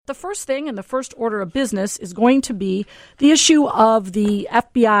the first thing and the first order of business is going to be the issue of the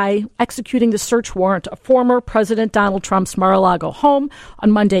FBI executing the search warrant of former President Donald Trump's Mar-a-Lago home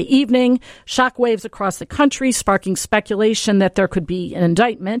on Monday evening. Shockwaves across the country sparking speculation that there could be an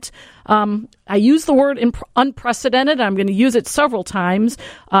indictment. I use the word unprecedented. I'm going to use it several times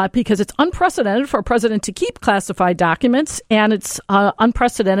because it's unprecedented for a president to keep classified documents, and it's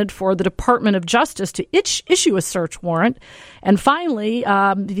unprecedented for the Department of Justice to issue a search warrant. And finally,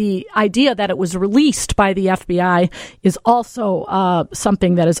 the idea that it was released by the FBI is also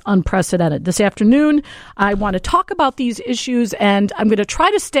something that is unprecedented. This afternoon, I want to talk about these issues, and I'm going to try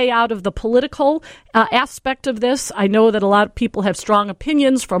to stay out of the political aspect of this. I know that a lot of people have strong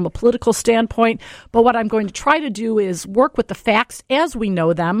opinions from a political standpoint, but what I'm going to try to do is work with the facts as we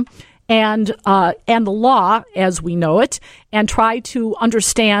know them and the law as we know it, and try to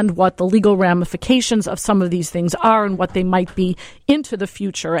understand what the legal ramifications of some of these things are and what they might be into the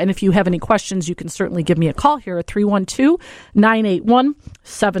future. And if you have any questions, you can certainly give me a call here at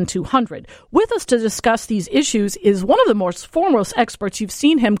 312-981-7200. With us to discuss these issues is one of the most foremost experts. You've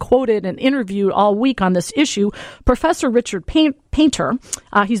seen him quoted and interviewed all week on this issue, Professor Richard Painter.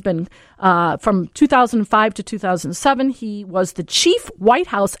 He's been from 2005 to 2007. He was the chief White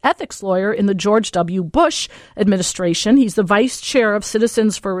House ethics lawyer in the George W. Bush administration. He's the vice chair of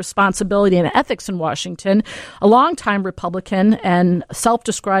Citizens for Responsibility and Ethics in Washington, a longtime Republican and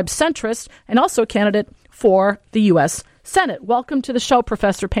self-described centrist, and also a candidate for the U.S. Senate. Welcome to the show,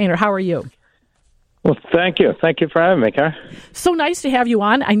 Professor Painter. How are you? Well, thank you. Thank you for having me, Karen. So nice to have you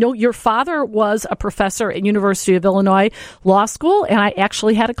on. I know your father was a professor at University of Illinois Law School, and I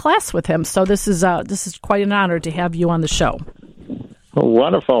actually had a class with him. So this is quite an honor to have you on the show.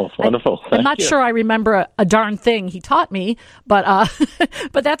 Wonderful. I'm not sure I remember a darn thing he taught me, but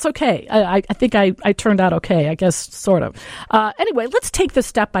but that's okay. I think I turned out okay, I guess, sort of. Anyway, let's take this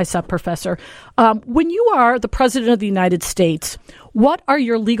step by step, Professor. When you are the President of the United States, what are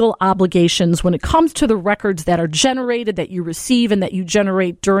your legal obligations when it comes to the records that are generated, that you receive, and that you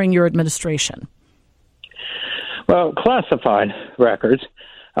generate during your administration? Well, classified records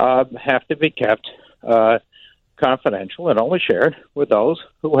have to be kept confidential and only shared with those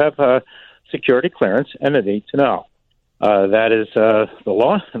who have security clearance and a need to know. That is the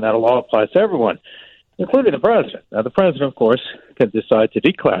law, and that law applies to everyone, including the president. Now, the president, of course, can decide to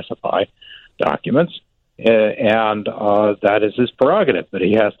declassify documents, and that is his prerogative, but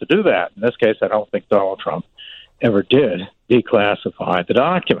he has to do that. In this case, I don't think Donald Trump ever did declassify the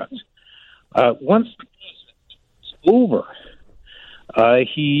documents. Once it's over,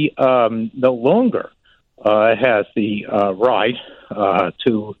 he no longer has the right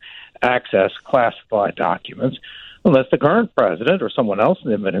to access classified documents unless the current president or someone else in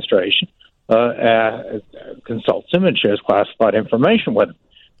the administration consults him and shares classified information with him.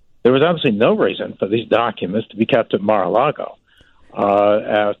 There was absolutely no reason for these documents to be kept at Mar-a-Lago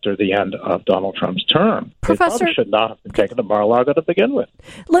after the end of Donald Trump's term. Professor, they probably should not have been taken to Mar-a-Lago to begin with.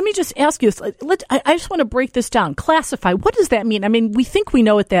 Let me just ask you, I just want to break this down. Classify, what does that mean? I mean, we think we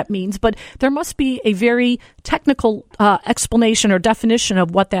know what that means, but there must be a very technical explanation or definition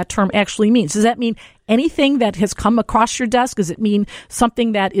of what that term actually means. Does that mean anything that has come across your desk? Does it mean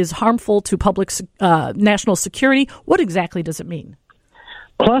something that is harmful to public national security? What exactly does it mean?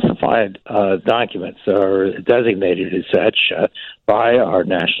 Classified documents are designated as such by our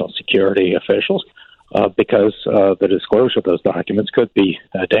national security officials because the disclosure of those documents could be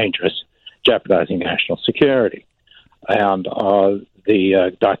dangerous, jeopardizing national security. And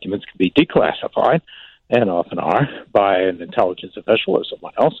the documents can be declassified, and often are, by an intelligence official or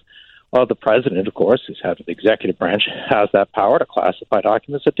someone else. The president, of course, as head of the executive branch, has that power to classify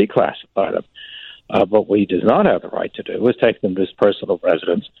documents or declassify them. But what he does not have the right to do is take them to his personal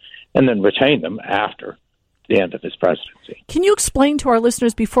residence and then retain them after the end of his presidency. Can you explain to our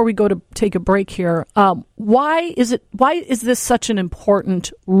listeners before we go to take a break here, why is this such an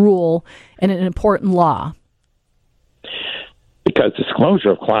important rule and an important law? Because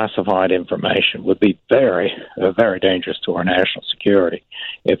disclosure of classified information would be very, very dangerous to our national security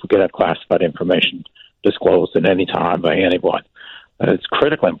if we could have classified information disclosed at any time by anyone. It's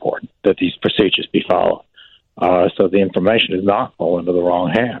critically important that these procedures be followed so the information does not fall into the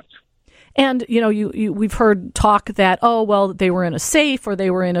wrong hands. And, we've heard talk that, they were in a safe or they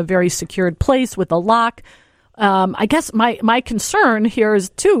were in a very secured place with a lock. I guess my concern here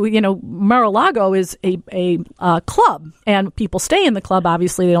is, too, Mar-a-Lago is a club, and people stay in the club.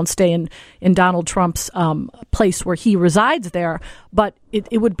 Obviously, they don't stay in Donald Trump's place where he resides there. But it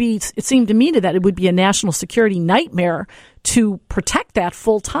seemed to me that it would be a national security nightmare to protect that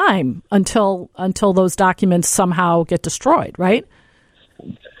full time until those documents somehow get destroyed, right?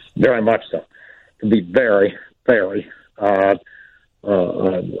 very much so, to be very, very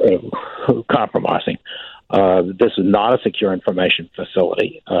compromising. This is not a secure information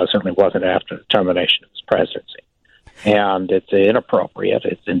facility. Certainly wasn't after the termination of his presidency. And it's inappropriate.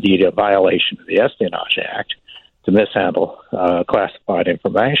 It's indeed a violation of the Espionage Act to mishandle classified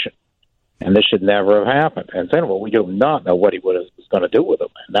information. And this should never have happened. And then, well, we do not know what he was going to do with them.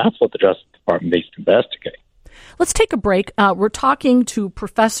 And that's what the Justice Department needs to investigate. Let's take a break. We're talking to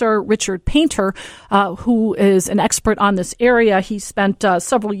Professor Richard Painter, who is an expert on this area. He spent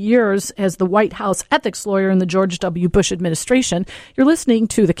several years as the White House ethics lawyer in the George W. Bush administration. You're listening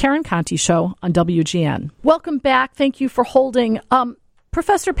to The Karen Conte Show on WGN. Welcome back. Thank you for holding.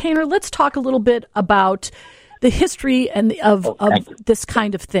 Professor Painter, let's talk a little bit about the history and of this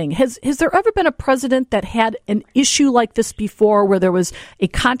kind of thing. Has there ever been a president that had an issue like this before, where there was a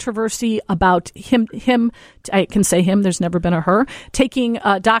controversy about him? I can say him. There's never been a her taking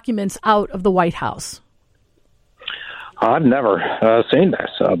documents out of the White House. I've never seen this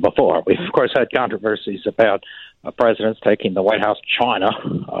before. We've of course had controversies about presidents taking the White House china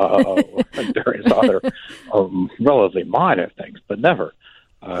and various other relatively minor things, but never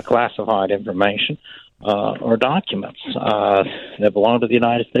classified information. Or documents that belong to the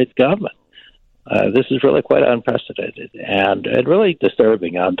United States government. This is really quite unprecedented and really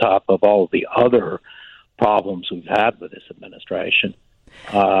disturbing on top of all of the other problems we've had with this administration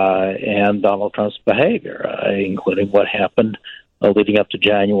and Donald Trump's behavior, including what happened leading up to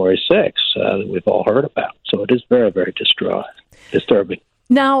January 6th that we've all heard about. So it is very, very disturbing.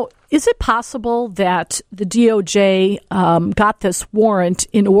 Now, is it possible that the DOJ got this warrant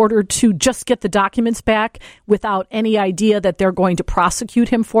in order to just get the documents back without any idea that they're going to prosecute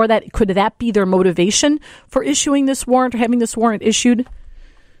him for that? Could that be their motivation for issuing this warrant or having this warrant issued?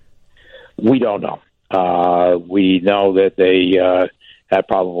 We don't know. We know that they had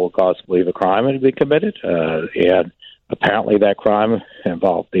probable cause to believe a crime had been committed, and apparently that crime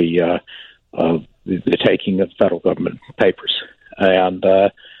involved the taking of federal government papers. And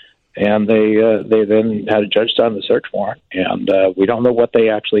they then had a judge sign the search warrant, and we don't know what they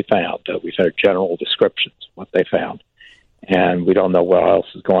actually found. We've heard general descriptions of what they found, and we don't know what else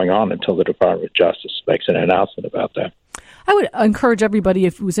is going on until the Department of Justice makes an announcement about that. I would encourage everybody,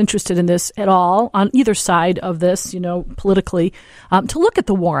 if who's interested in this at all, on either side of this, politically, to look at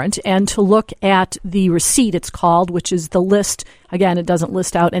the warrant and to look at the receipt, it's called, which is the list. Again, it doesn't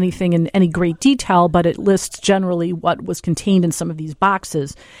list out anything in any great detail, but it lists generally what was contained in some of these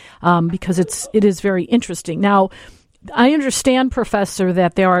boxes, because it is very interesting. Now, I understand, Professor,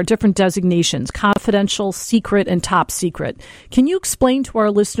 that there are different designations: confidential, secret, and top secret. Can you explain to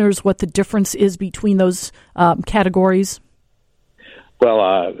our listeners what the difference is between those categories?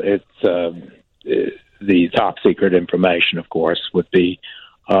 Well, it's the top secret information, of course, would be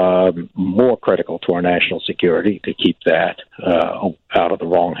more critical to our national security to keep that out of the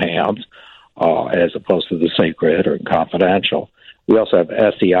wrong hands, as opposed to the secret or confidential. We also have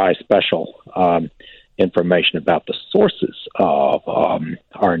SEI special information about the sources of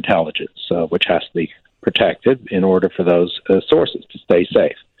our intelligence, which has to be protected in order for those sources to stay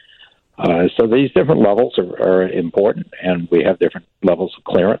safe. So these different levels are important, and we have different levels of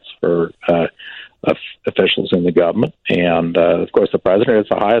clearance for officials in the government. And, of course, the president has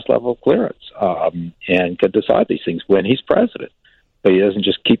the highest level of clearance and can decide these things when he's president. But he doesn't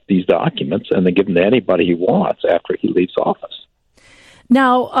just keep these documents and then give them to anybody he wants after he leaves office.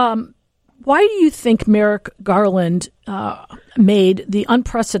 Now, why do you think Merrick Garland made the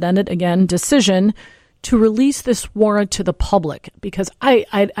unprecedented, again, decision to release this warrant to the public? Because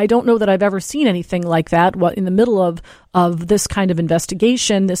I don't know that I've ever seen anything like that. What in the middle of this kind of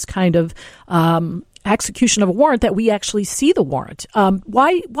investigation, this kind of execution of a warrant, that we actually see the warrant.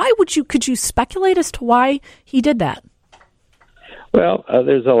 Why could you speculate as to why he did that? Well,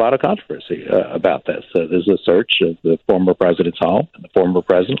 there's a lot of controversy about this. There's a search of the former president's home, and the former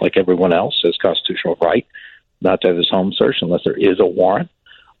president, like everyone else, has constitutional right not to have his home searched unless there is a warrant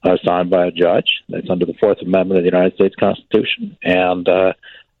signed by a judge. That's under the Fourth Amendment of the United States Constitution. And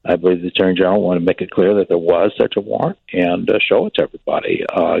I believe the Attorney General wanted to make it clear that there was such a warrant and show it to everybody,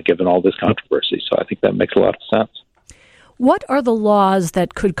 given all this controversy. So I think that makes a lot of sense. What are the laws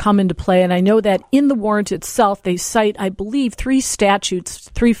that could come into play? And I know that in the warrant itself, they cite, I believe, three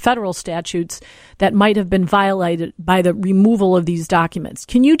federal statutes that might have been violated by the removal of these documents.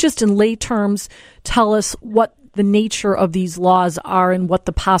 Can you just in lay terms tell us what the nature of these laws are and what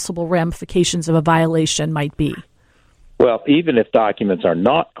the possible ramifications of a violation might be? Well, even if documents are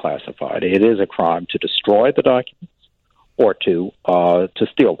not classified, it is a crime to destroy the documents or to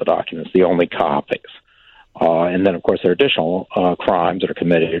steal the documents, the only copies. And then, of course, there are additional crimes that are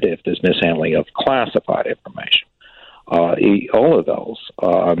committed if there's mishandling of classified information. All of those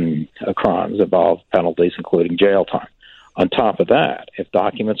crimes involve penalties, including jail time. On top of that, if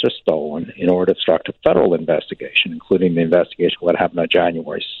documents are stolen in order to obstruct a federal investigation, including the investigation of what happened on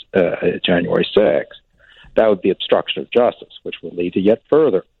January 6th, that would be obstruction of justice, which would lead to yet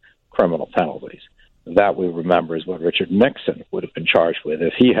further criminal penalties. That, we remember, is what Richard Nixon would have been charged with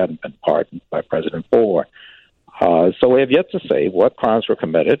if he hadn't been pardoned by President Ford. So we have yet to see what crimes were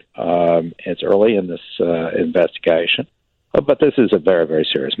committed. It's early in this investigation, but this is a very, very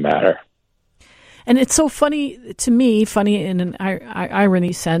serious matter. And it's so funny to me, funny in an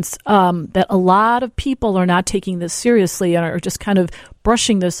irony sense, that a lot of people are not taking this seriously and are just kind of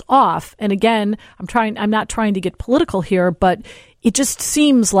brushing this off. And again, I'm not trying to get political here, but it just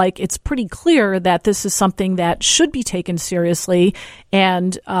seems like it's pretty clear that this is something that should be taken seriously,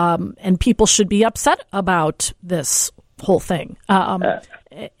 and people should be upset about this whole thing.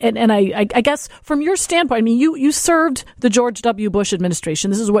 And I guess from your standpoint, I mean, you served the George W. Bush administration.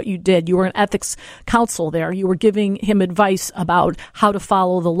 This is what you did. You were an ethics counsel there. You were giving him advice about how to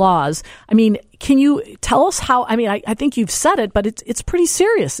follow the laws. I mean, can you tell us how? I mean, I think you've said it, but it's pretty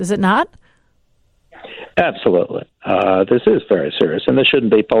serious, is it not? Absolutely. This is very serious, and this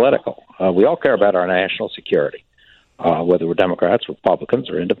shouldn't be political. We all care about our national security, whether we're Democrats, Republicans,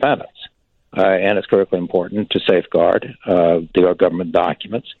 or independents. And it's critically important to safeguard the government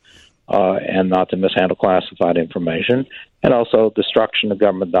documents and not to mishandle classified information, and also destruction of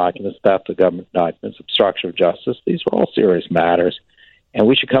government documents, theft of government documents, obstruction of justice. These are all serious matters, and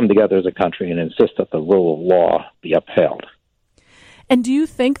we should come together as a country and insist that the rule of law be upheld. And do you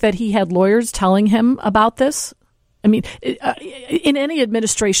think that he had lawyers telling him about this? I mean, in any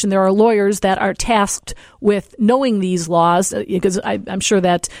administration, there are lawyers that are tasked with knowing these laws, because I'm sure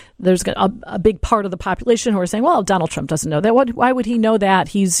that there's a big part of the population who are saying, well, Donald Trump doesn't know that. Why would he know that?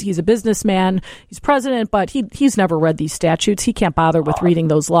 He's a businessman, he's president, but he's never read these statutes. He can't bother with reading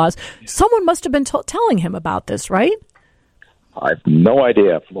those laws. Someone must have been telling him about this, right? I have no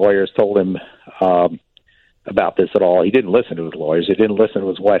idea if lawyers told him about this at all. He didn't listen to his lawyers. He didn't listen to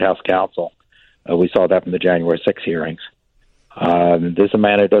his White House counsel. We saw that from the January 6th hearings. This is a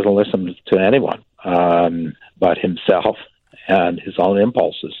man who doesn't listen to anyone but himself and his own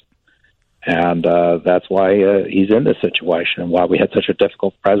impulses. And that's why he's in this situation and why we had such a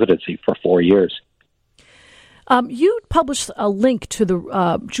difficult presidency for 4 years. You published a link to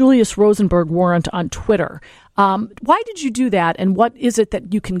the Julius Rosenberg warrant on Twitter. Why did you do that, and what is it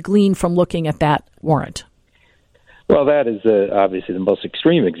that you can glean from looking at that warrant? Well, that is obviously the most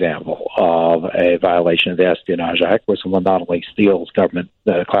extreme example of a violation of the Espionage Act, where someone not only steals government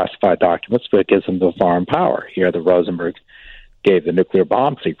classified documents, but it gives them the foreign power. Here, the Rosenberg gave the nuclear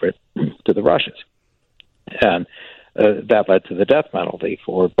bomb secret to the Russians. And that led to the death penalty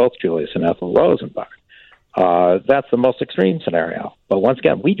for both Julius and Ethel Rosenberg. That's the most extreme scenario. But once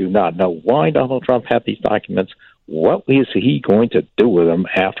again, we do not know why Donald Trump had these documents. What is he going to do with them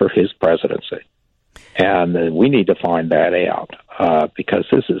after his presidency? And we need to find that out because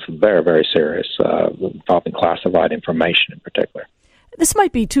this is very, very serious, involving classified information in particular. This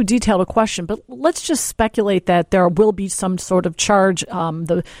might be too detailed a question, but let's just speculate that there will be some sort of charge,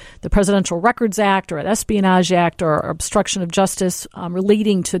 the Presidential Records Act or an Espionage Act or obstruction of justice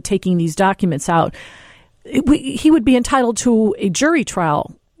relating to taking these documents out. He would be entitled to a jury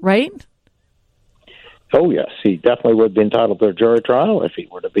trial, right? Oh, yes. He definitely would be entitled to a jury trial if he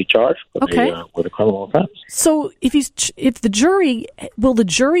were to be charged with a criminal offense. So will the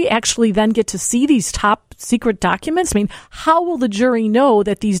jury actually then get to see these top secret documents? I mean, how will the jury know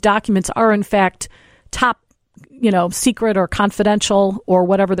that these documents are in fact top, secret or confidential or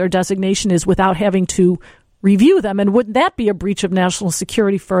whatever their designation is without having to review them? And wouldn't that be a breach of national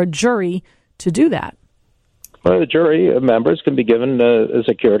security for a jury to do that? Well, the jury members can be given a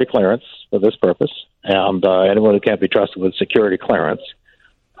security clearance for this purpose, and anyone who can't be trusted with security clearance,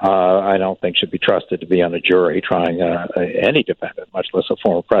 I don't think should be trusted to be on a jury trying any defendant, much less a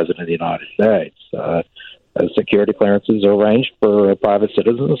former president of the United States. Security clearances are arranged for private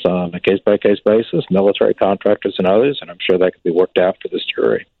citizens on a case-by-case basis, military contractors and others, and I'm sure that could be worked out for this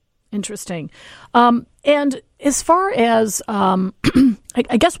jury. Interesting. And as far as, I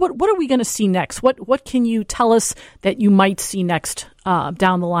guess, what are we going to see next? What can you tell us that you might see next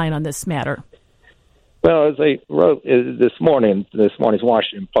down the line on this matter? Well, as I wrote this morning's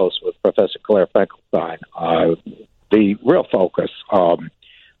Washington Post with Professor Claire Finkelstein, the real focus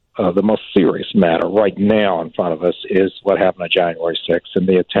the most serious matter right now in front of us is what happened on January 6th and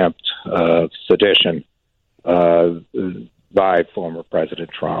the attempt of sedition by former President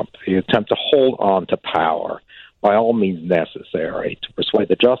Trump, the attempt to hold on to power by all means necessary to persuade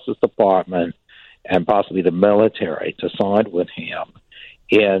the Justice Department and possibly the military to side with him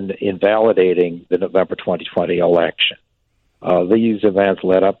in invalidating the November 2020 election. These events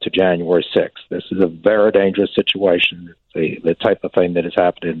led up to January 6th. This is a very dangerous situation. The type of thing that has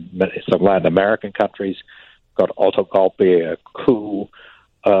happened in some Latin American countries called auto golpe, a coup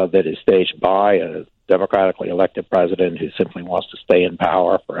that is staged by a democratically elected president who simply wants to stay in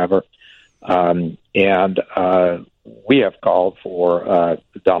power forever. We have called for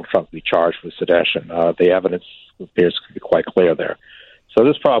Donald Trump to be charged with sedition. The evidence appears to be quite clear there. So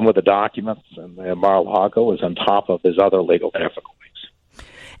this problem with the documents and the Mar-a-Lago is on top of his other legal difficulties.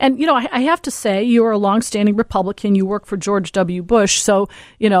 And, I have to say, you're a longstanding Republican. You work for George W. Bush. So,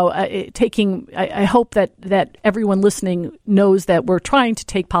 I hope that everyone listening knows that we're trying to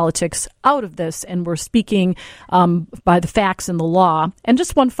take politics out of this and we're speaking by the facts and the law. And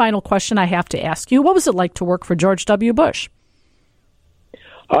just one final question I have to ask you. What was it like to work for George W. Bush?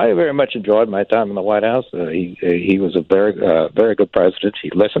 I very much enjoyed my time in the White House. He was a very good president.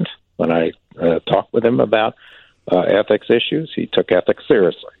 He listened when I talked with him about ethics issues. He took ethics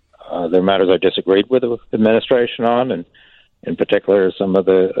seriously. There are matters I disagreed with the administration on, and in particular some of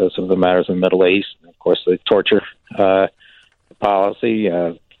the matters in the Middle East. Of course, the torture policy,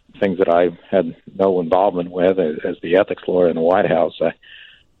 things that I had no involvement with as the ethics lawyer in the White House.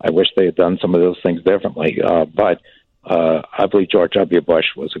 I wish they had done some of those things differently, but I believe George W. Bush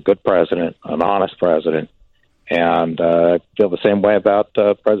was a good president, an honest president, and I feel the same way about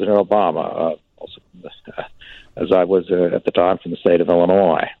President Obama, as I was at the time from the state of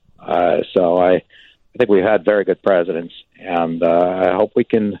Illinois. So I think we've had very good presidents, and I hope we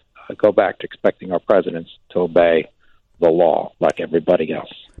can go back to expecting our presidents to obey the law like everybody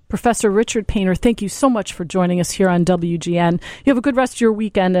else. Professor Richard Painter, thank you so much for joining us here on WGN. You have a good rest of your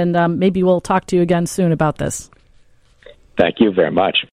weekend, and maybe we'll talk to you again soon about this. Thank you very much.